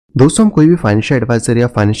दोस्तों, हम कोई भी फाइनेंशियल एडवाइजर या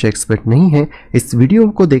फाइनेंशियल एक्सपर्ट नहीं है। इस वीडियो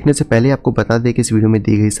को देखने से पहले आपको बता दें कि इस वीडियो में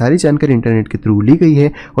दी गई सारी जानकारी इंटरनेट के थ्रू ली गई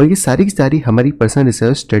है और ये सारी की सारी हमारी पर्सनल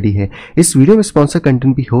रिसर्च स्टडी है। इस वीडियो में स्पॉन्सर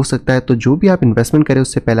कंटेंट भी हो सकता है, तो जो भी आप इन्वेस्टमेंट करें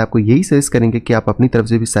उससे पहले आपको यही सजेस्ट करेंगे कि आप अपनी तरफ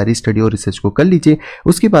से भी सारी स्टडी और रिसर्च को कर लीजिए,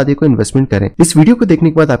 उसके बाद ही कोई इन्वेस्टमेंट करें। इस वीडियो को देखने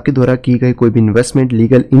के बाद आपके द्वारा की गई कोई भी इन्वेस्टमेंट,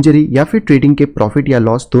 लीगल इंजरी या फिर ट्रेडिंग के प्रॉफिट या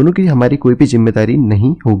लॉस दोनों की हमारी कोई भी जिम्मेदारी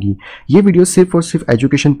नहीं होगी। ये वीडियो सिर्फ और सिर्फ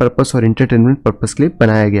एजुकेशन पर्पस और एंटरटेनमेंट पर्पस के लिए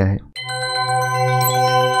बनाया गया है।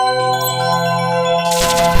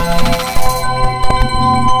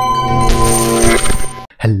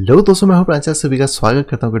 हेलो दोस्तों, मैं हूं प्रांजल, सभी का स्वागत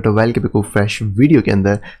करता हूं CryptoVel के बिल्कुल फ्रेश वीडियो के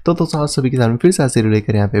अंदर। तो दोस्तों, आज सभी के सामने फिर से हाजिर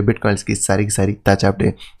लेकर यहाँ पे बिटकॉइंस की सारी ताजा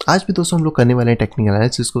अपडेट। आज भी दोस्तों हम लोग करने वाले हैं टेक्निकल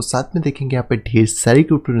एनालिसिस को, साथ में देखेंगे यहाँ पे ढेर सारी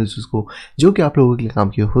क्रिप्टो न्यूज़ को जो कि आप लोगों के लिए काम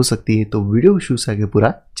की हो सकती है। तो वीडियो को शुरू से आगे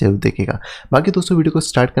पूरा जरूर देखेगा। बाकी दोस्तों, वीडियो को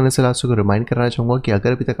स्टार्ट करने से लास्ट को रिमाइंड करना चाहूँगा कि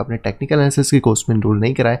अगर अभी तक आपने टेक्निकल एनालिसिस के कोर्स में एनरोल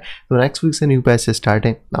नहीं कराए तो नेक्स्ट वीक से न्यू बैच से स्टार्ट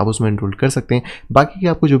है, आप उसमें एनरोल कर सकते हैं। बाकी की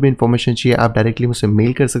आपको जो भी इन्फॉर्मेशन चाहिए आप डायरेक्टली मुझसे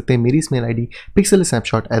मेल कर सकते हैं। मेरी इस मेल ID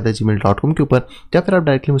pixelsnapshot@gmail.com के ऊपर, या फिर आप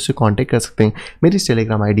डायरेक्टली मुझसे कांटेक्ट कर सकते हैं मेरी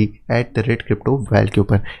टेलीग्राम ID @CryptoVel के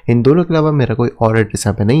ऊपर। इन दोनों के अलावा मेरा कोई और एड्रेस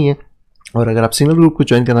यहाँ पे नहीं है। और अगर आप सिंगल ग्रुप को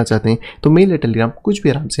ज्वाइन करना चाहते हैं तो मेल या टेलीग्राम कुछ भी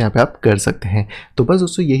आराम से यहाँ पे आप कर सकते हैं। तो बस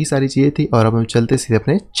दोस्तों यही सारी चीज़ें थी और अब हम चलते सीधे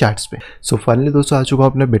अपने चार्ट्स पे। सो फाइनली दोस्तों आ चुका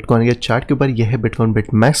हूँ अपने बिटकॉइन के चार्ट के ऊपर। यह है बिटकॉइन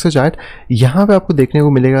बिटमैक्स का चार्ट। यहाँ पे आपको देखने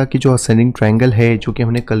को मिलेगा कि जो असेंडिंग ट्रायंगल है जो कि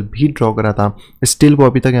हमने कल भी ड्रॉ करा था, स्टिल वो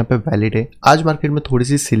अभी तक यहाँ पे वैलिड है। आज मार्केट में थोड़ी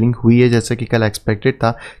सी सीलिंग हुई है, जैसा कि कल एक्सपेक्टेड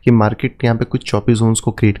था कि मार्केट यहाँ पे कुछ चॉपी जोन्स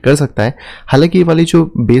को क्रिएट कर सकता है। हालांकि ये वाली जो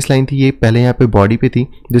बेस लाइन थी ये पहले यहाँ पे बॉडी पे थी,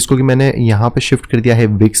 जिसको कि मैंने यहाँ पे शिफ्ट कर दिया है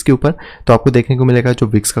विक्स के ऊपर। तो आपको देखने को मिलेगा जो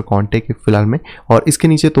विक्स का कॉन्टेक्ट है फिलहाल में, और इसके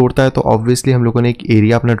नीचे तोड़ता है तो ऑब्वियसली हम लोगों ने एक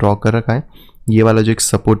एरिया अपना ड्रॉ कर रखा है। ये वाला जो एक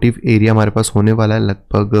सपोर्टिव एरिया हमारे पास होने वाला है,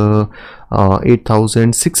 लगभग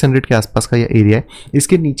 8600 के आसपास का ये एरिया है।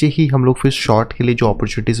 इसके नीचे ही हम लोग फिर शॉर्ट के लिए जो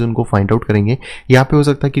अपॉर्चुनिटीज उनको फाइंड आउट करेंगे। यहाँ पे हो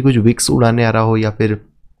सकता है कि कुछ विक्स उड़ाने आ रहा हो, या फिर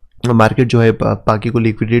मार्केट जो है बाकी को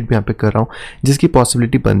लिक्विडेट भी यहाँ पे कर रहा हूँ, जिसकी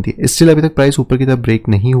पॉसिबिलिटी बनती है। स्टिल अभी तक प्राइस ऊपर की तरफ ब्रेक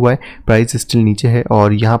नहीं हुआ है, प्राइस स्टिल नीचे है।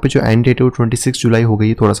 और यहाँ पे जो एंड डेट है वो 26 जुलाई हो गई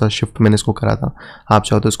है। थोड़ा सा शिफ्ट मैंने इसको करा था, आप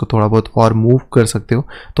चाहो तो इसको थोड़ा बहुत और मूव कर सकते हो।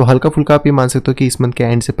 तो हल्का फुल्का आप ये मान सकते हो कि इस मंथ के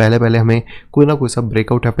एंड से पहले हमें कोई ना कोई सा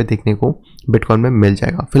ब्रेकआउट यहाँ पे देखने को बिटकॉइन में मिल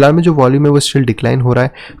जाएगा। फिलहाल में जो वॉल्यूम है वो स्टिल डिक्लाइन हो रहा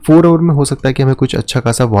है। 4 आवर में हो सकता है कि हमें कुछ अच्छा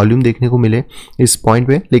खासा वॉल्यूम देखने को मिले इस पॉइंट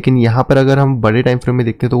पे, लेकिन यहाँ पर अगर हम बड़े टाइम फ्रेम में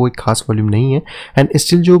देखते हैं तो कोई खास वॉल्यूम नहीं है। एंड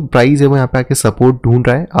स्टिल जो प्राइस है वो यहाँ पे आके सपोर्ट ढूंढ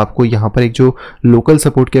रहा है। आपको यहाँ पर एक जो लोकल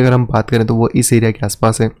सपोर्ट की अगर हम बात करें तो वो इस एरिया के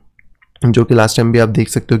आसपास है, जो कि लास्ट टाइम भी आप देख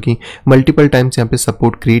सकते हो कि मल्टीपल टाइम्स यहाँ पे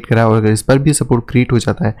सपोर्ट क्रिएट करा है। और अगर इस पर भी सपोर्ट क्रिएट हो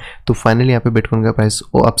जाता है तो फाइनली यहाँ पे बिटकॉइन का प्राइस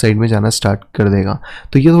वो अपसाइड में जाना स्टार्ट कर देगा।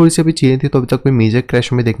 तो ये थोड़ी सी अभी चीज़ें थी। तो अभी तक कोई मेजर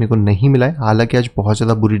क्रैश हमें देखने को नहीं मिला है। हालांकि आज बहुत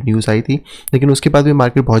ज़्यादा बुरी न्यूज़ आई थी, लेकिन उसके बाद भी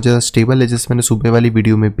मार्केट बहुत ज़्यादा स्टेबल है। जैसे मैंने सुबह वाली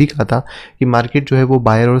वीडियो में भी कहा था कि मार्केट जो है वो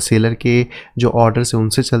बायर और सेलर के जो ऑर्डर्स है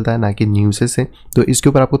उनसे चलता है, ना कि न्यूज़ से। तो इसके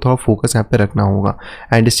ऊपर आपको थोड़ा फोकस यहाँ पे रखना होगा।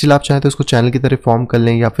 एंड स्टिल आप चाहें तो इसको चैनल की तरह फॉर्म कर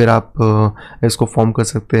लें, या फिर आप इसको फॉर्म कर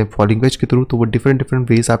सकते हैं फॉलोइंग वेज के थ्रू। तो वो डिफरेंट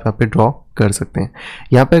वेज आप यहाँ पे ड्रॉ कर सकते हैं।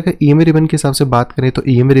 यहाँ पे अगर EMA रिबन के हिसाब से बात करें तो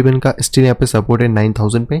EMA रिबन का स्टिल यहाँ पे सपोर्ट है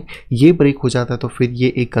 9000 पे। ये ब्रेक हो जाता है तो फिर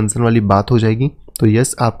ये एक कंसर्न वाली बात हो जाएगी। तो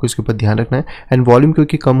यस, आपको इसके ऊपर ध्यान रखना है। एंड वॉल्यूम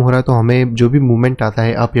क्योंकि कम हो रहा है तो हमें जो भी मूवमेंट आता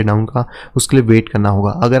है अप या डाउन का, उसके लिए वेट करना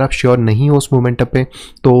होगा। अगर आप श्योर नहीं हो उस मूवमेंट पे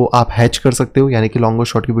तो आप हैच कर सकते हो, यानी कि लॉन्ग और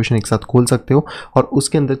शॉर्ट की पोजीशन एक साथ खोल सकते हो। और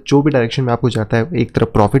उसके अंदर जो भी डायरेक्शन में आपको जाता है, एक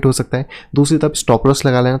तरफ प्रॉफिट हो सकता है, दूसरी तरफ स्टॉप लॉस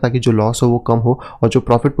लगा लेना ताकि जो लॉस हो वो कम हो और जो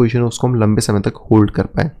प्रॉफिट पोजीशन है उसको हम लंबे समय तक होल्ड कर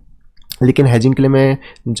पाए। लेकिन हेजिंग के लिए मैं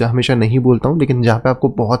हमेशा नहीं बोलता हूँ, लेकिन जहाँ पे आपको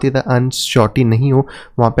बहुत ही ज़्यादा अनश्योरिटी नहीं हो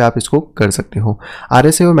वहाँ पे आप इसको कर सकते हो।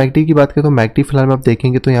 RSI और मैकडी की बात करें तो मैकडी फिलहाल में आप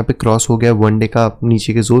देखेंगे तो यहाँ पे क्रॉस हो गया 1 डे का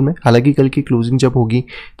नीचे के जोन में। हालांकि कल की क्लोजिंग जब होगी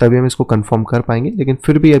तभी हम इसको कंफर्म कर पाएंगे, लेकिन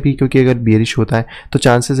फिर भी अभी क्योंकि अगर बेरिश होता है तो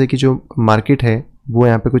चांसेस है कि जो मार्केट है वो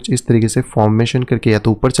यहाँ पे कुछ इस तरीके से फॉर्मेशन करके या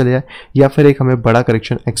तो ऊपर चले जाए, या फिर एक हमें बड़ा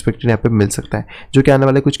करेक्शन एक्सपेक्टेड यहाँ पे मिल सकता है, जो कि आने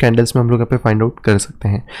वाले कुछ कैंडल्स में हम लोग यहाँ पे फाइंड आउट कर सकते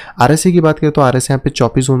हैं। RSI की बात करें तो RSI यहाँ पे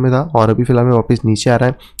 24 जोन में था और अभी फिलहाल में वापस नीचे आ रहा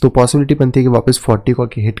है। तो पॉसिबिलिटी बनती है कि वापस 40 को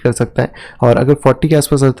आके हिट कर सकता है। और अगर 40 के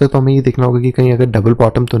आसपास रहता है तो हमें ये देखना होगा कि कहीं अगर डबल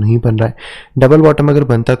बॉटम तो नहीं बन रहा है। डबल बॉटम अगर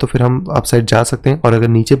बनता है तो फिर हम अपसाइड जा सकते हैं, और अगर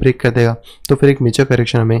नीचे ब्रेक कर देगा तो फिर एक मेजर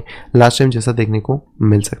करेक्शन हमें लास्ट टाइम जैसा देखने को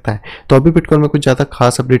मिल सकता है। तो अभी बिटकॉइन में कुछ ज़्यादा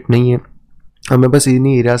खास अपडेट नहीं है। हमें बस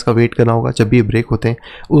इन्हीं एरियाज़ का वेट करना होगा, जब भी ये ब्रेक होते हैं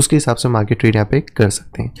उसके हिसाब से मार्केट ट्रेड यहाँ पे कर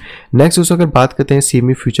सकते हैं। नेक्स्ट दोस्तों अगर बात करते हैं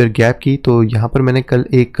सेमी फ्यूचर गैप की, तो यहाँ पर मैंने कल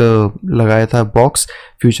एक लगाया था बॉक्स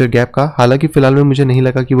फ्यूचर गैप का, हालांकि फिलहाल में मुझे नहीं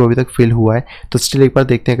लगा कि वो अभी तक फिल हुआ है, तो स्टिल एक बार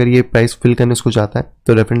देखते हैं अगर ये प्राइस फिल करने उसको जाता है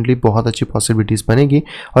तो डेफिनेटली बहुत अच्छी पॉसिबिलिटीज़ बनेगी।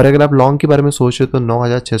 और अगर आप लॉन्ग के बारे में सोच रहे हो तो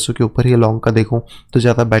 9600 के ऊपर ही लॉन्ग का देखो तो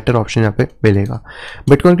ज़्यादा बेटर ऑप्शन यहाँ पे मिलेगा।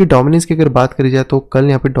 बिटकॉइन की डोमिनेंस की अगर बात करी जाए तो कल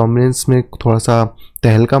यहाँ पे डोमिनेंस में थोड़ा सा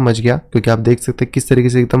तहलका मच गया, क्योंकि आप देख सकते हैं किस तरीके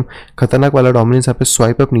से एकदम खतरनाक वाला डोमिनेंस यहाँ पे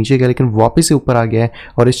स्वाइप अप नीचे गया लेकिन वापस से ऊपर आ गया है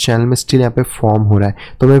और इस चैनल में स्टिल यहाँ पे फॉर्म हो रहा है।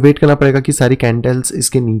 तो हमें वेट करना पड़ेगा कि सारी कैंडल्स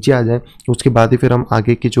इसके नीचे आ जाए, उसके बाद ही फिर हम आगे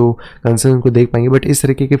के जो कंसर्न को देख पाएंगे, बट इस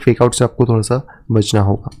तरीके के फेक आउट से आपको थोड़ा सा बचना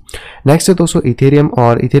होगा। नेक्स्ट है दोस्तों इथेरियम,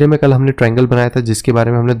 और इथेरियम में कल हमने ट्रायंगल बनाया था जिसके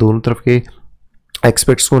बारे में हमने दोनों तरफ के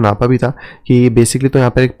एक्सपर्ट्स को नापा भी था कि बेसिकली तो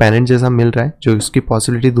यहाँ पर एक पैरेंट जैसा मिल रहा है जो इसकी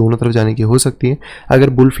पॉसिबिलिटी दोनों तरफ जाने की हो सकती है। अगर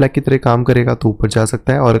बुल फ्लैग की तरह काम करेगा तो ऊपर जा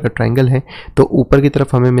सकता है, और अगर ट्रायंगल है तो ऊपर की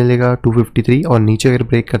तरफ हमें मिलेगा 253 और नीचे अगर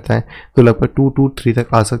ब्रेक करता है तो लगभग 223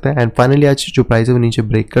 तक आ सकता है। एंड फाइनली आज जो प्राइस है वो नीचे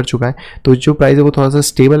ब्रेक कर चुका है, तो जो प्राइस है वो थोड़ा सा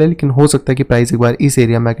स्टेबल है, लेकिन हो सकता है कि प्राइस एक बार इस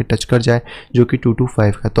एरिया में आके टच कर जाए जो कि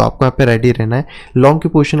 225 का। तो आपको यहाँ पे रेडी रहना है। लॉन्ग की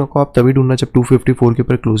पोजिशन को आप तभी ढूंढना जब 254 के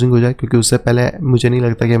ऊपर क्लोजिंग हो जाए, क्योंकि उससे पहले मुझे नहीं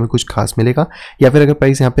लगता कि हमें कुछ खास मिलेगा, या फिर अगर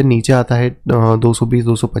प्राइस यहाँ पे नीचे आता है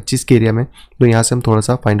 220-225 के एरिया में तो यहाँ से हम थोड़ा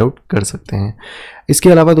सा फाइंड आउट कर सकते हैं। इसके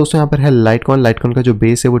अलावा दोस्तों यहाँ पर है लाइटकॉइन का जो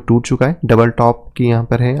बेस है वो टूट चुका है, डबल टॉप की यहाँ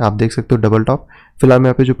पर है, आप देख सकते हो डबल टॉप। फिलहाल में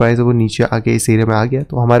यहाँ पे जो प्राइस है वो नीचे आके इस एरिया में आ गया,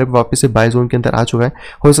 तो हमारे वापस से बाय जोन के अंदर आ चुका है।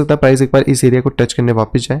 हो सकता है प्राइस एक बार इस एरिया को टच करने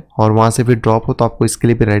वापस जाए और वहाँ से फिर ड्रॉप हो, तो आपको इसके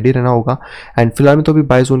लिए भी रेडी रहना होगा। एंड फिलहाल में तो अभी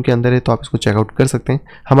बाय जोन के अंदर है, तो आप इसको चेकआउट कर सकते हैं।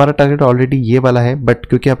 हमारा टारगेट ऑलरेडी ये वाला है, बट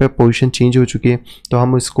क्योंकि यहाँ पे पोजिशन चेंज हो चुकी है तो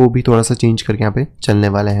हम इसको भी थोड़ा सा चेंज करके यहाँ पे चलने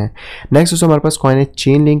वाले हैं। नेक्स्ट दोस्तों हमारे पास कॉइन है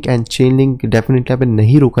chain link, and chain link definitely यहाँ पे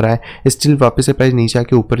नहीं रुक रहा है, स्टिल वापस से प्राइस नीचे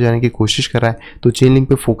आके ऊपर जाने की कोशिश कर रहा है, तो चेन लिंक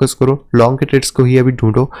पे फोकस करो, लॉन्ग के ट्रेड्स को ही अभी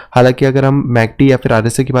ढूंढो। हालांकि अगर हम मैकडी या फिर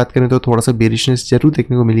आरएसए की बात करें तो थोड़ा सा बेरिशनेस जरूर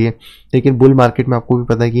देखने को मिली है, लेकिन बुल मार्केट में आपको भी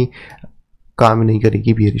पता है कि काम नहीं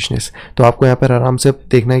करेगी बेरिशनेस, तो आपको यहाँ पर आराम से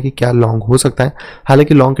देखना है कि क्या लॉन्ग हो सकता है।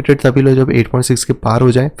 हालांकि लॉन्ग के ट्रेड तभी लो जब 8.6 के पार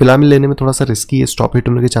हो जाए, फिलहाल में लेने में थोड़ा सा रिस्की है, स्टॉप हिट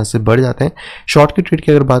होने के चांसेस बढ़ जाते हैं। शॉर्ट के ट्रेड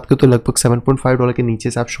की अगर बात करें तो लगभग $7.5 के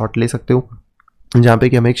नीचे से आप शॉर्ट ले सकते हो, जहाँ पे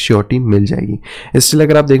कि हमें एक श्योरिटी मिल जाएगी। स्टिल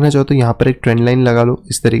अगर आप देखना चाहो तो यहाँ पर एक ट्रेंड लाइन लगा लो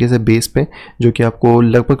इस तरीके से बेस पे, जो कि आपको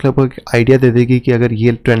लगभग आइडिया दे देगी कि अगर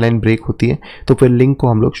ये ट्रेंड लाइन ब्रेक होती है तो फिर लिंक को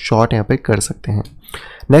हम लोग शॉर्ट यहाँ पे कर सकते हैं।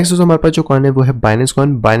 नेक्स्ट दोस्तों हमारे पास जो कॉइन है वो है बाइनेंस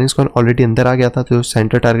कॉइन ऑलरेडी अंदर आ गया था, तो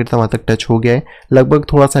सेंटर टारगेट था वहाँ तक टच हो गया है, लगभग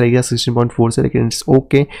थोड़ा सा रह गया 16.4 से, लेकिन इट्स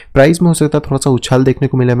ओके। प्राइस में हो सकता है थोड़ा सा उछाल देखने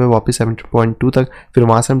को मिले हमें वापस 17.2 तक, फिर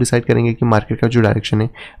वहाँ से हम डिसाइड करेंगे कि मार्केट का जो डायरेक्शन है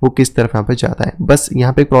वो किस तरफ यहाँ पे जाता है। बस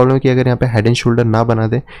यहाँ पे एक प्रॉब्लम है कि अगर यहाँ पे हेड एंड शोल्डर ना बना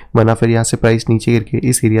दे, वरना फिर यहाँ से प्राइस नीचे गिर के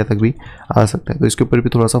इस एरिया तक भी आ सकता है, तो इसके ऊपर भी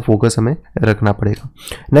थोड़ा सा फोकस हमें रखना पड़ेगा।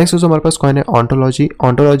 नेक्स्ट दोस्तों हमारे पास कॉइन है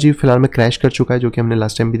ऑन्टोलॉजी फिलहाल में क्रैश कर चुका है, जो कि हमने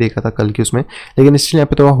लास्ट टाइम भी देखा था कल के उसमें, लेकिन स्टिल यहाँ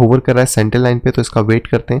पे थोड़ा होवर कर रहा है सेंटर लाइन पे, तो इसका वेट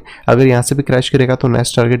करते हैं। अगर यहाँ से भी क्रैश करेगा तो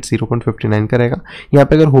नेक्स्ट टारगेट 0.59 का रहेगा। यहाँ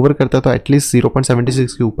पे अगर होवर करता है तो एटलीस्ट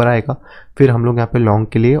 0.76 के ऊपर आएगा, फिर हम लोग यहाँ पे लॉन्ग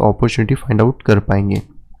के लिए अपॉर्चुनिटी फाइंड आउट कर पाएंगे।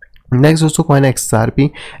 नेक्स्ट दोस्तों कॉइन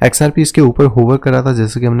एक्सआरपी इसके ऊपर होवर कर रहा था,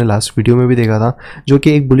 जैसे कि हमने लास्ट वीडियो में भी देखा था, जो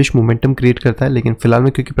कि एक बुलिश मोमेंटम क्रिएट करता है, लेकिन फिलहाल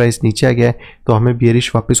में क्योंकि प्राइस नीचे आ गया है तो हमें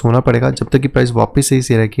बियरिश वापस होना पड़ेगा। जब तक कि प्राइस वापस से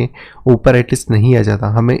इस एरिया के ऊपर एटलीस्ट नहीं आ जाता,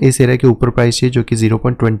 हमें इस एरिया के ऊपर प्राइस चाहिए जो कि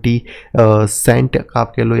 0.20 सेंट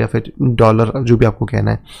आप कह लो या फिर डॉलर, जो भी आपको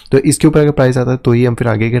कहना है। तो इसके ऊपर अगर प्राइस आता है तो ही हम फिर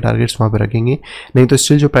आगे के टारगेट्स वहाँ पर रखेंगे, नहीं तो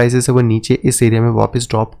स्टिल जो प्राइसेस है वो नीचे इस एरिया में वापस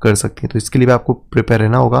ड्रॉप कर सकती है, तो इसके लिए भी आपको प्रिपेयर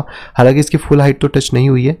रहना होगा। हालांकि इसकी फुल हाइट तो टच नहीं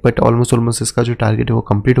हुई है, बट ऑलमोस्ट इसका जो टारगेट है वो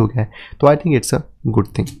कंप्लीट हो गया है, तो I think it's a good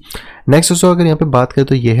thing. Next दोस्तों अगर यहाँ पे बात करें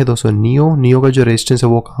तो ये है दोस्तों नियो का जो रेजिस्टेंस है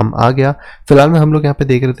वो काम आ गया। फिलहाल में हम लोग यहाँ पे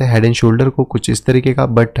देख रहे थे हेड एंड शोल्डर को कुछ इस तरीके का,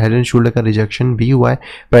 बट हेड एंड शोल्डर का रिजेक्शन भी हुआ है,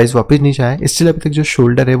 प्राइस वापस नीचे आया। स्टिल अभी तक जो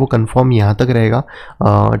शोल्डर है वो कंफर्म यहाँ तक रहेगा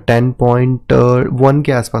 10.1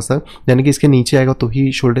 के आसपास तक, यानी कि इसके नीचे आएगा तो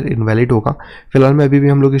ही शोल्डर इनवैलिड होगा। फिलहाल में अभी भी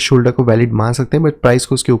हम लोग इस शोल्डर को वैलिड मान सकते हैं, बट प्राइस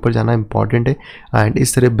को उसके ऊपर जाना इंपॉर्टेंट है एंड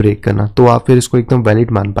इस तरह ब्रेक करना, तो आप फिर इसको एकदम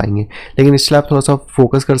वैलिड मान पाएंगे। लेकिन इसलिए आप थोड़ा सा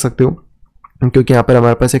फोकस कर सकते हो, क्योंकि यहाँ पर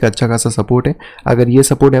हमारे पास एक अच्छा खासा सपोर्ट है। अगर ये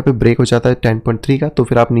सपोर्ट यहाँ पे ब्रेक हो जाता है 10.3 का, तो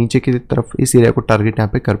फिर आप नीचे की तरफ इस एरिया को टारगेट यहाँ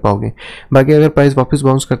पे कर पाओगे। बाकी अगर प्राइस वापस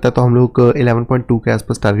बाउंस करता है तो हम लोग 11.2 के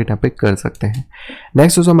आसपास टारगेट यहाँ पे कर सकते हैं।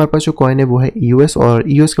 नेक्स्ट दोस्तों हमारे पास जो कॉइन है वो है यूएस, और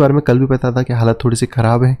यूएस के बारे में कल भी पता था कि हालत थोड़ी सी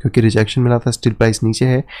खराब है क्योंकि रिजेक्शन मिला था, स्टिल प्राइस नीचे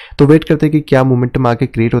है, तो वेट करते हैं कि क्या मोमेंटम आके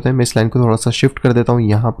क्रिएट होता है। मैं इस लाइन को थोड़ा सा शिफ्ट कर देता हूँ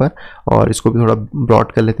यहाँ पर, और इसको भी थोड़ा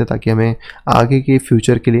ब्रॉड कर लेते हैं ताकि हमें आगे के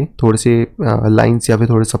फ्यूचर के लिए थोड़े से लाइन्स या फिर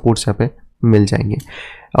थोड़े सपोर्ट्स यहाँ पे मिल जाएंगे।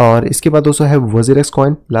 और इसके बाद दोस्तों है WZRX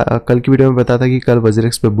कॉइन। कल की वीडियो में बताया था कि कल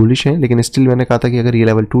WZRX पे बुलिश है, लेकिन स्टिल मैंने कहा था कि अगर ये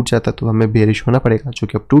लेवल टूट जाता तो हमें बेरिश होना पड़ेगा, जो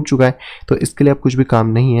कि अब टूट चुका है, तो इसके लिए अब कुछ भी काम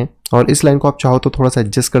नहीं है। और इस लाइन को आप चाहो तो थोड़ा सा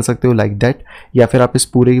एडजस्ट कर सकते हो लाइक दैट, या फिर आप इस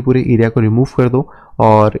पूरे की पूरे एरिया को रिमूव कर दो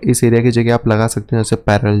और इस एरिया की जगह आप लगा सकते हो जैसे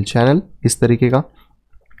पैरेलल चैनल इस तरीके का,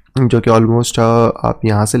 जो कि ऑलमोस्ट आप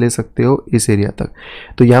यहाँ से ले सकते हो इस एरिया तक।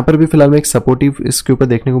 तो यहाँ पर भी फिलहाल में एक सपोर्टिव इसके ऊपर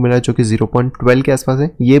देखने को मिला है जो कि 0.12 के आसपास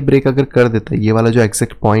है। ये ब्रेक अगर कर देता है ये वाला जो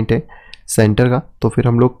एग्जैक्ट पॉइंट है सेंटर का, तो फिर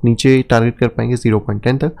हम लोग नीचे टारगेट कर पाएंगे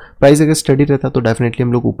 0.10 तक। प्राइस अगर स्टडी रहता तो डेफिनेटली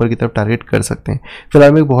हम लोग ऊपर की तरफ टारगेट कर सकते हैं।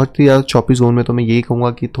 फिलहाल में बहुत ही ज़्यादा चॉपी जोन में, तो मैं यही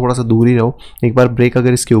कहूँगा कि थोड़ा सा दूर ही रहो। एक बार ब्रेक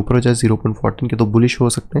अगर इसके ऊपर हो जाए 0.14 के तो बुलिश हो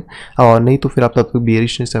सकते हैं, और नहीं तो फिर आप तब तक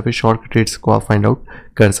बियरिशनेस या फिर शॉर्ट ट्रेड्स को आप फाइंड आउट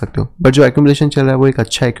कर सकते हो। बट जो एक्यूमुलेशन चल रहा है वो एक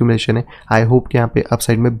अच्छा एक्यूमुलेशन है। आई होप कि यहाँ पे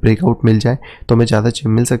अपसाइड में ब्रेकआउट मिल जाए तो हमें ज़्यादा चिप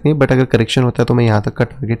मिल सकती है, बट अगर करेक्शन होता है तो मैं यहाँ तक का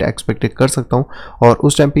टारगेट एक्सपेक्ट कर सकता हूँ। और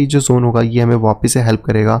उस टाइम पे जो जोन होगा ये हमें वापस से हेल्प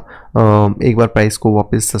करेगा एक बार प्राइस को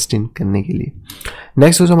वापस सस्टेन करने के लिए।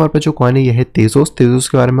 नेक्स्ट दोस्तों हमारे पास जो कॉइन है ये है तेजोस। तेजोस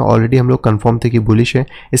के बारे में ऑलरेडी हम लोग कंफर्म थे कि बुलिश है।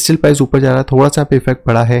 स्टिल प्राइस ऊपर जा रहा है, थोड़ा सा पे इफेक्ट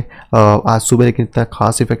पड़ा है आज सुबह, लेकिन इतना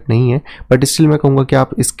खास इफेक्ट नहीं है। बट स्टिल मैं कहूँगा कि आप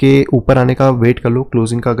इसके ऊपर आने का वेट कर लो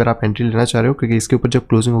क्लोजिंग का, अगर आप एंट्री लेना चाह रहे हो, क्योंकि इसके ऊपर जब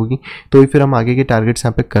क्लोजिंग होगी तो ही फिर हम आगे के टारगेट्स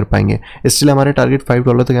यहाँ पे कर पाएंगे। स्टिल हमारे टारगेट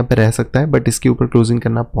 $5 तक यहाँ पे रह सकता है, बट इसके ऊपर क्लोजिंग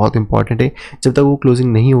करना बहुत इंपॉर्टेंट है। जब तक वो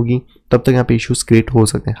क्लोजिंग नहीं होगी तब तक यहाँ पे इश्यूज क्रिएट हो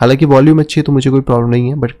सकते हैं। हालांकि वॉल्यूम अच्छी है तो मुझे कोई प्रॉब्लम नहीं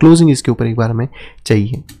है, बट क्लोजिंग इसके ऊपर एक बार हमें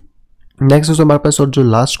चाहिए। नेक्स्ट दोस्तों हमारे पास और जो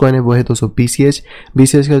लास्ट कॉइन है वो है दोस्तों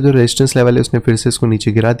BCH का जो रेजिस्टेंस लेवल है उसने फिर से इसको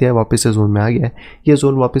नीचे गिरा दिया है, वापस से जोन में आ गया है। ये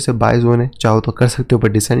जोन वापस से बाय जोन है, चाहो तो कर सकते हो,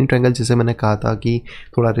 बट डिसेंडिंग ट्रायंगल जैसे मैंने कहा था कि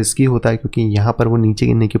थोड़ा रिस्की होता है, क्योंकि यहाँ पर वो नीचे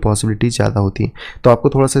गिरने की पॉसिबिलिटी ज़्यादा होती है। तो आपको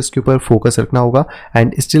थोड़ा सा इसके ऊपर फोकस रखना होगा।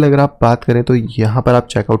 एंड स्टिल अगर आप बात करें तो यहाँ पर आप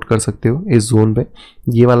चेकआउट कर सकते हो इस जोन पे,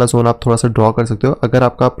 ये वाला जोन आप थोड़ा सा ड्रॉ कर सकते हो। अगर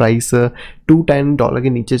आपका प्राइस $210 के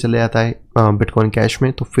नीचे चले जाता है बिटकॉइन कैश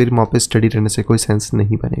में, तो फिर वहाँ पे स्टडी रहने से कोई सेंस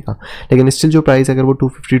नहीं बनेगा। लेकिन स्टिल जो प्राइस अगर वो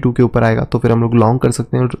 252 के ऊपर आएगा तो फिर हम लोग लॉन्ग कर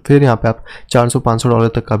सकते हैं, और फिर यहाँ पे आप $400-500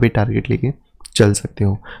 तक का भी टारगेट लेके चल सकते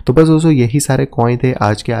हो। तो बस दोस्तों यही सारे कॉइन थे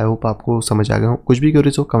आज के। आई होप आपको समझ आ गए हो। कुछ भी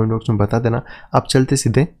क्वेरीज हो कमेंट बॉक्स में बता देना। आप चलते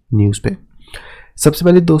सीधे न्यूज़ पे। सबसे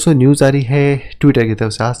पहले दोस्तों न्यूज़ आ रही है ट्विटर की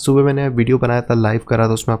तरफ से। आज सुबह मैंने वीडियो बनाया था, लाइव करा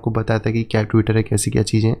था, उसमें आपको बताया था कि क्या ट्विटर है, कैसी क्या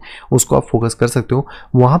चीज़ें हैं, उसको आप फोकस कर सकते हो।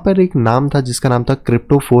 वहाँ पर एक नाम था जिसका नाम था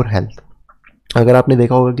क्रिप्टो फॉर हेल्थ। अगर आपने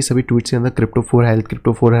देखा होगा कि सभी ट्वीट्स के अंदर क्रिप्टो फॉर हेल्थ के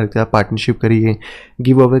साथ पार्टनरशिप करिए,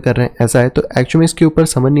 गिव अवे कर रहे हैं, ऐसा है। तो एक्चुअली में इसके ऊपर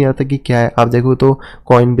समझ नहीं आता कि क्या है। आप देखो तो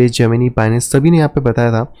कॉइनबेस, जेमिनी, बाइनेंस सभी ने यहाँ पे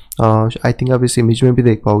बताया था। आई थिंक आप इस इमेज में भी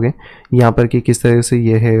देख पाओगे यहाँ पर कि किस तरह से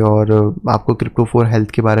ये है, और आपको क्रिप्टो फॉर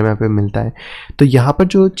हेल्थ के बारे में यहाँ पे मिलता है। तो यहाँ पर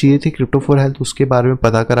जो चीज़ें थी क्रिप्टो फॉर हेल्थ उसके बारे में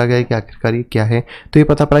पता करा गया कि आखिरकार ये क्या है। तो ये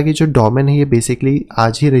पता पड़ा कि जो डोमेन है ये बेसिकली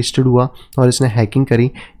आज ही रजिस्टर्ड हुआ और इसने हैकिंग करी।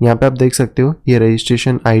 यहाँ पे आप देख सकते हो ये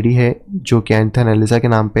रजिस्ट्रेशन ID है जो कि एंथन एलिजा के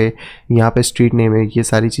नाम पे, यहाँ पे स्ट्रीट नेम है, ये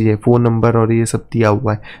सारी चीज़ें, फ़ोन नंबर और ये सब दिया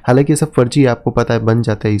हुआ है। हालांकि ये सब फर्जी है, आपको पता है, बन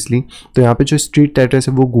जाता है इसलिए। तो यहाँ पे जो स्ट्रीट एड्रेस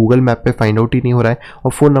है वो गूगल मैप पे फाइंड आउट ही नहीं हो रहा है,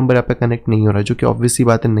 और फ़ोन नंबर यहाँ पे कनेक्ट नहीं हो रहा है, जो कि ऑब्वियस सी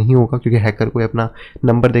बात है नहीं होगा, क्योंकि हैकर कोई अपना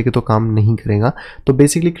नंबर देके तो काम नहीं करेगा। तो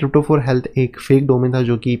बेसिकली क्रिप्टो फॉर हेल्थ एक फेक डोमेन था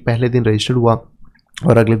जो कि पहले दिन रजिस्टर्ड हुआ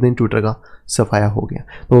और अगले दिन ट्विटर का सफाया हो गया।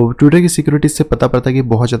 तो ट्विटर की सिक्योरिटी से पता पड़ता है कि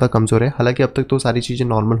बहुत ज़्यादा कमज़ोर है। हालांकि अब तक तो सारी चीज़ें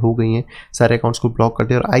नॉर्मल हो गई हैं, सारे अकाउंट्स को ब्लॉक कर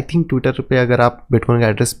दिया, और आई थिंक ट्विटर पे अगर आप बिटकॉइन का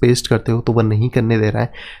एड्रेस पेस्ट करते हो तो वह नहीं करने दे रहा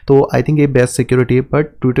है। तो आई थिंक ये बेस्ट सिक्योरिटी है।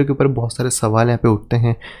 बट ट्विटर के ऊपर बहुत सारे सवाल यहाँ पे उठते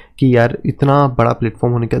हैं कि यार इतना बड़ा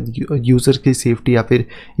प्लेटफॉर्म होने का यूज़र की सेफ्टी या फिर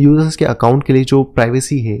यूज़र्स के अकाउंट के लिए जो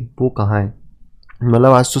प्राइवेसी है वो कहाँ है।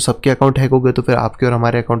 मतलब आज तो सबके अकाउंट हैक हो गए, तो फिर आपके और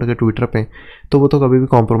हमारे अकाउंट अगर ट्विटर पे, तो वो तो कभी भी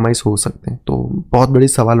कॉम्प्रोमाइज़ हो सकते हैं। तो बहुत बड़ी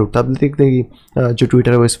सवाल उठता है। अब देखते हैं कि जो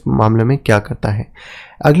ट्विटर है वो इस मामले में क्या करता है।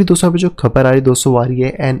 अगली दोस्तों पे जो खबर आ रही दोस्तों आ रही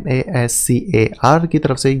है NASCAR की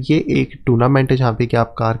तरफ से। ये एक टूर्नामेंट है जहाँ पे कि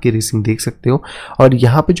आप कार की रेसिंग देख सकते हो, और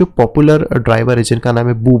यहाँ पे जो पॉपुलर ड्राइवर है जिनका नाम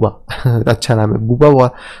है बूबा अच्छा नाम है बूबा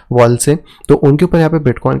वॉल से, तो उनके ऊपर यहाँ पे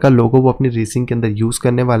बिटकॉइन का लोगो वो अपनी रेसिंग के अंदर यूज़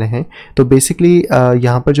करने वाले हैं। तो बेसिकली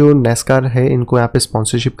यहाँ पर जो नेस्कार है इनको यहाँ पे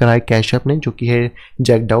स्पॉन्सरशिप करा है कैश ऐप ने, जो कि है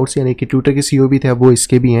जैक डाउट्स, यानी कि ट्विटर के CEO भी थे, वो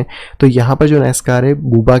इसके भी हैं। तो यहाँ पर जो नेस्कार है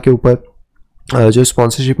बूबा के ऊपर जो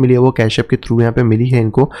स्पॉन्सरशिप मिली है वो कैश ऐप के थ्रू यहाँ पे मिली है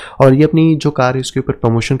इनको, और ये अपनी जो कार है उसके ऊपर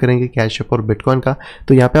प्रमोशन करेंगे कैश ऐप और बिटकॉइन का।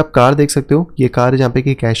 तो यहाँ पे आप कार देख सकते हो, ये कार है जहाँ पे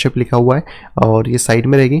कि कैश ऐप लिखा हुआ है और ये साइड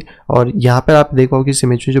में रहेगी, और यहाँ पर आप देखो कि इस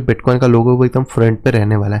इमेज में जो बिटकॉइन का लोगो है वो एकदम फ्रंट पे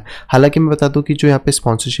रहने वाला है। हालांकि मैं बता दूँ कि जो यहाँ पे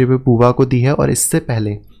स्पॉन्सरशिप है बूबा को दी है, और इससे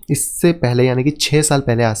पहले यानी कि 6 साल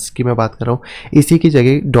पहले आज की मैं बात कर रहा हूँ, इसी की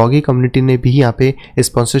जगह डॉगी कम्युनिटी ने भी यहाँ पे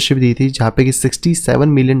स्पॉन्सरशिप दी थी, जहाँ पे कि 67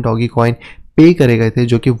 मिलियन डॉगी कॉइन पे करे गए थे,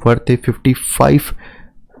 जो कि वर्थ थे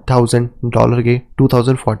 $50,000 के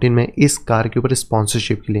 2014 में इस कार के ऊपर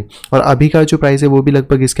स्पॉन्सरशिप के लिए। और अभी का जो प्राइस है वो भी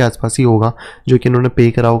लगभग इसके आसपास ही होगा जो कि इन्होंने पे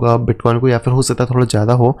करा होगा बिटकॉइन को, या फिर हो सकता है थोड़ा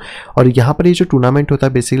ज़्यादा हो। और यहाँ पर ये जो टूर्नामेंट होता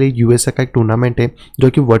है बेसिकली यूएसए का एक टूर्नामेंट है जो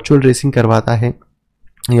कि वर्चुअल रेसिंग करवाता है।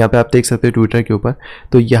 यहाँ पे आप देख सकते हो ट्विटर के ऊपर।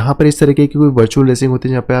 तो यहाँ पर इस तरीके की कोई वर्चुअल रेसिंग होती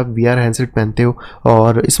है जहाँ पे आप वीआर हैंडसेट पहनते हो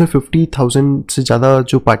और इसमें 50,000 से ज़्यादा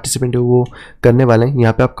जो पार्टिसिपेंट है वो करने वाले हैं।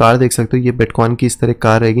 यहाँ पे आप कार देख सकते हो, ये बिटकॉइन की इस तरह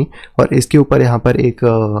कार रहेगी और इसके ऊपर यहाँ पर एक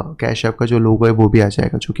कैश ऐप का जो लोगो है वो भी आ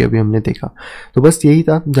जाएगा जो कि अभी हमने देखा। तो बस यही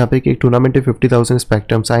था जहाँ पे एक टूर्नामेंट है, 50,000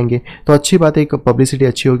 स्पेक्ट्रम्स आएंगे तो अच्छी बात है, एक पब्लिसिटी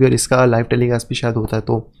अच्छी होगी और इसका लाइव टेलीकास्ट भी शायद होता है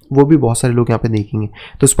तो वो भी बहुत सारे लोग यहाँ पे देखेंगे।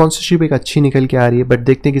 तो स्पॉन्सरशिप एक अच्छी निकल के आ रही है, बट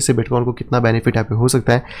देखते हैं कि इससे बिटकॉइन को कितना बेनिफिट यहाँ पे हो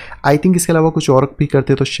सकता है। आई थिंक इसके अलावा कुछ और भी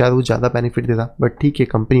करते तो शायद वो ज़्यादा बेनिफिट देता, बट ठीक है,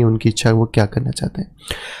 कंपनी उनकी इच्छा है वो क्या करना चाहते हैं।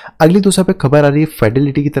 अगली दूसरा पे खबर आ रही है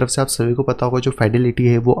फेडेलिटी की तरफ से। आप सभी को पता होगा जो फेडेलिटी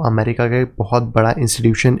है वो अमेरिका का एक बहुत बड़ा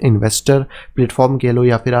इंस्टीट्यूशन इन्वेस्टर प्लेटफॉर्म कह लो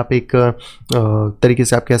या फिर आप एक तरीके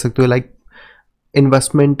से आप कह सकते हो लाइक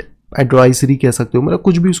इन्वेस्टमेंट एडवाइजरी कह सकते हो, मतलब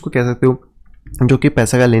कुछ भी उसको कह सकते हो, जो कि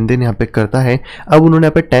पैसा का लेन देन यहाँ पे करता है। अब उन्होंने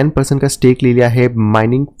यहाँ पे 10% का स्टेक ले लिया है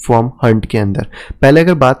माइनिंग फर्म हंट के अंदर। पहले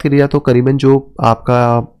अगर बात करी जाए तो करीबन जो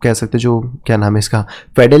आपका कह सकते जो क्या नाम है इसका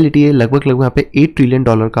फेडेलिटी है, लगभग यहाँ पे $8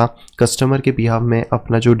 ट्रिलियन का कस्टमर के बिहाफ में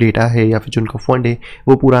अपना जो डेटा है या फिर जो उनका फंड है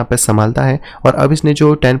वो पूरा यहाँ पे संभालता है। और अब इसने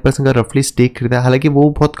जो 10% का रफली स्टेक खरीदा है, हालांकि वो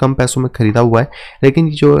बहुत कम पैसों में खरीदा हुआ है, लेकिन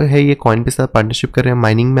जो है ये कॉइन के साथ पार्टनरशिप कर रहे हैं,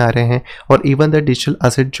 माइनिंग में आ रहे हैं और इवन द डिजिटल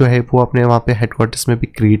एसेट जो है वो अपने वहाँ पे हेडक्वार्टर्स में भी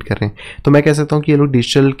क्रिएट कर रहे हैं। तो मैं कह सकता हूँ कि ये लोग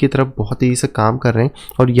डिजिटल की तरफ बहुत तेज़ी से काम कर रहे हैं।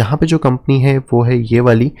 और यहाँ पे जो कंपनी है वो है ये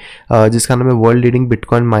वाली जिसका नाम है वर्ल्ड लीडिंग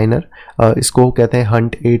बिटकॉइन माइनर, इसको कहते हैं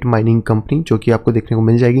हंट 8 माइनिंग कंपनी, जो कि आपको देखने को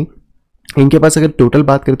मिल जाएगी। इनके पास अगर टोटल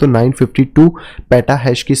बात करें तो 952 पेटा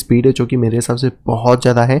हैश की स्पीड है, जो कि मेरे हिसाब से बहुत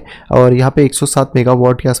ज़्यादा है। और यहाँ पे 107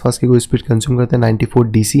 मेगावाट के आसपास की कोई स्पीड कंज्यूम करते हैं। 94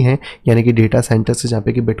 डीसी हैं, यानी कि डेटा सेंटर से जहाँ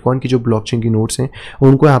पे कि बिटकॉइन की जो ब्लॉकचेन की नोड्स हैं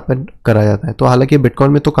उनको यहाँ पर करा जाता है। तो हालांकि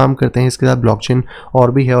बिटकॉइन में तो काम करते हैं, इसके साथ ब्लॉकचेन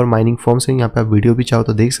और भी है और माइनिंग फॉर्म्स हैं। यहाँ पे आप वीडियो भी चाहो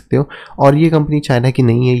तो देख सकते हो। और ये कंपनी चाइना की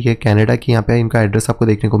नहीं है, ये कनाडा की। यहाँ पे इनका एड्रेस आपको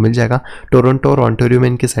देखने को मिल जाएगा। टोरंटो और ऑन्टारियो में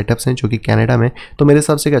इनके सेटअप्स हैं जो कि कनाडा में। तो मेरे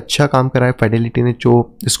हिसाब से एक अच्छा काम करा है फेडेलिटी ने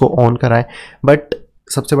जो इसको ऑन करा है। बट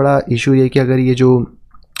सबसे बड़ा इशू ये है कि अगर ये जो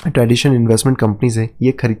ट्रेडिशनल इन्वेस्टमेंट कंपनीज है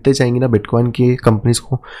ये खरीदते जाएंगी ना बिटकॉइन की कंपनीज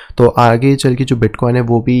को, तो आगे चल के जो बिटकॉइन है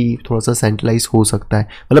वो भी थोड़ा सा सेंट्रलाइज हो सकता है।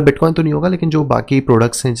 मतलब बिटकॉइन तो नहीं होगा, लेकिन जो बाकी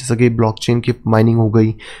प्रोडक्ट्स हैं जैसे कि ब्लॉकचेन की माइनिंग हो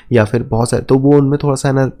गई या फिर बहुत सारे, तो वो उनमें थोड़ा सा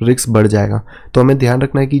है ना रिस्क बढ़ जाएगा। तो हमें ध्यान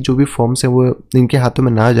रखना है कि जो भी फर्म्स हैं वो इनके हाथों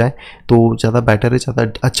में ना जाए, तो ज़्यादा बेटर है,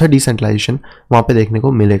 ज़्यादा अच्छा डिसेंट्रलाइजेशन वहाँ पर देखने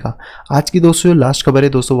को मिलेगा। आज की दोस्तों जो लास्ट खबर है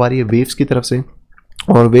दोस्तों आ रही है वेव्स की तरफ से।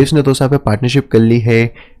 और वेव्स ने दोस्तों यहाँ पे पार्टनरशिप कर ली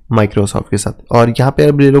है माइक्रोसॉफ्ट के साथ, और यहाँ पे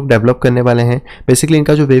अब ये लोग डेवलप करने वाले हैं। बेसिकली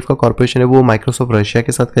इनका जो वेव का कॉर्पोरेशन है वो माइक्रोसॉफ्ट रशिया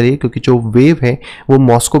के साथ करिए, क्योंकि जो वेव है वो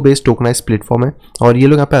मॉस्को बेस्ड टोकनाइज प्लेटफॉर्म है और ये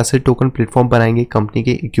लोग यहाँ पे एसेट टोकन प्लेटफॉर्म बनाएंगे कंपनी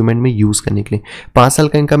के इक्विपमेंट में यूज़ करने के लिए। 5 साल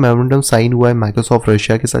का इनका मेमोरेंडम साइन हुआ है माइक्रोसॉफ्ट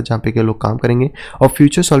रशिया के साथ, जहाँ पे के लोग काम करेंगे और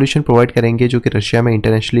फ्यूचर सॉल्यूशन प्रोवाइड करेंगे जो कि रशिया में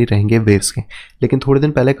इंटरनेशनली रहेंगे वेव्स के। लेकिन थोड़े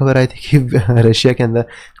दिन पहले खबर आई थी कि रशिया के अंदर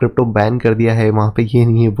क्रिप्टो बैन कर दिया है, वहाँ पे ये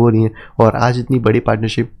नहीं है वो नहीं है, और आज इतनी बड़ी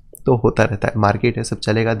पार्टनरशिप तो होता रहता है, मार्केट है, सब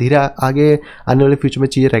चलेगा। धीरे आगे आने वाले फ्यूचर में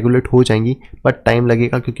चीज़ें रेगुलेट हो जाएंगी, बट टाइम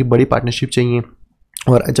लगेगा क्योंकि बड़ी पार्टनरशिप चाहिए।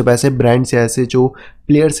 और जब ऐसे ब्रांड्स या ऐसे जो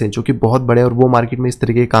प्लेयर्स हैं जो कि बहुत बड़े और वो मार्केट में इस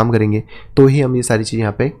तरीके के काम करेंगे तो ही हम ये सारी चीज़ें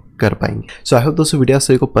यहाँ पे कर पाएंगे। सो आई होप दोस्तों वीडियो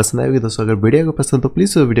सभी को पसंद आएगी। दोस्तों अगर वीडियो को पसंद तो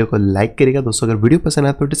प्लीज़ वीडियो को लाइक करेगा। दोस्तों अगर वीडियो पसंद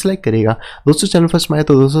आए तो डिसलाइक करेगा। दोस्तों चैनल फर्स्ट में आए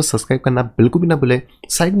तो दोस्तों सब्सक्राइब करना बिल्कुल भी ना भूलें।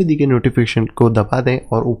 साइड में दी गई नोटिफिकेशन को दबा दें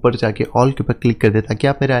और ऊपर जाके ऑल के ऊपर क्लिक कर दें ताकि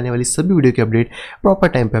आप मेरे आने वाली सभी वीडियो की अपडेट प्रॉपर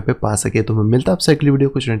टाइम पे पा सके। तो मैं मिलता हूँ आपसे अगली वीडियो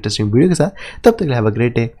कुछ इंटरेस्टिंग वीडियो के साथ। तब तक have a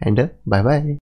great day and bye bye.